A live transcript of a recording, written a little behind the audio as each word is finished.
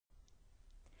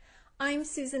I'm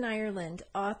Susan Ireland,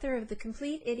 author of The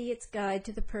Complete Idiot's Guide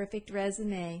to the Perfect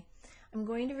Resume. I'm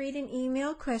going to read an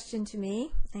email question to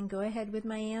me and go ahead with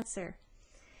my answer.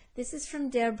 This is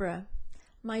from Deborah.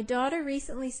 My daughter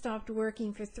recently stopped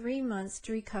working for 3 months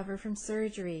to recover from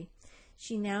surgery.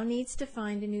 She now needs to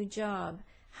find a new job.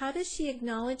 How does she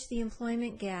acknowledge the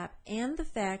employment gap and the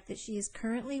fact that she is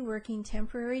currently working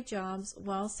temporary jobs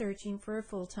while searching for a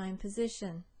full-time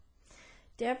position?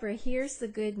 Deborah, here's the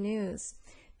good news.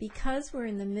 Because we're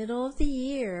in the middle of the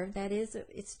year, that is,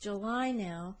 it's July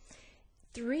now,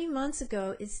 3 months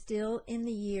ago is still in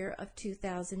the year of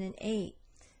 2008.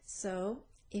 So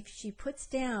if she puts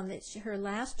down that her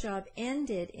last job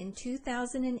ended in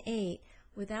 2008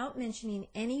 without mentioning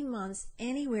any months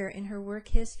anywhere in her work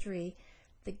history,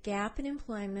 the gap in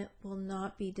employment will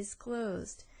not be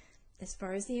disclosed. As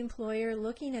far as the employer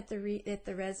looking at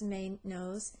the resume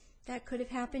knows, that could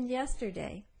have happened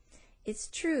yesterday. It's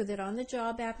true that on the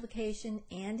job application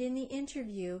and in the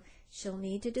interview, she'll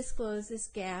need to disclose this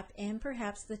gap and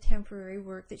perhaps the temporary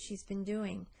work that she's been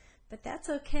doing. But that's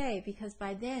okay, because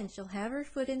by then she'll have her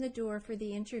foot in the door for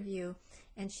the interview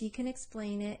and she can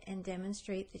explain it and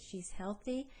demonstrate that she's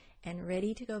healthy and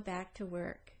ready to go back to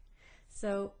work.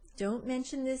 So don't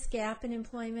mention this gap in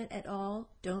employment at all.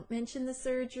 Don't mention the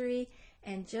surgery,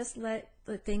 and just let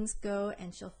the things go,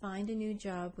 and she'll find a new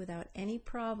job without any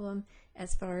problem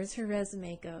as far as her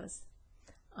resume goes.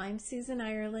 I'm Susan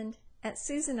Ireland at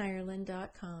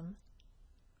susanireland.com.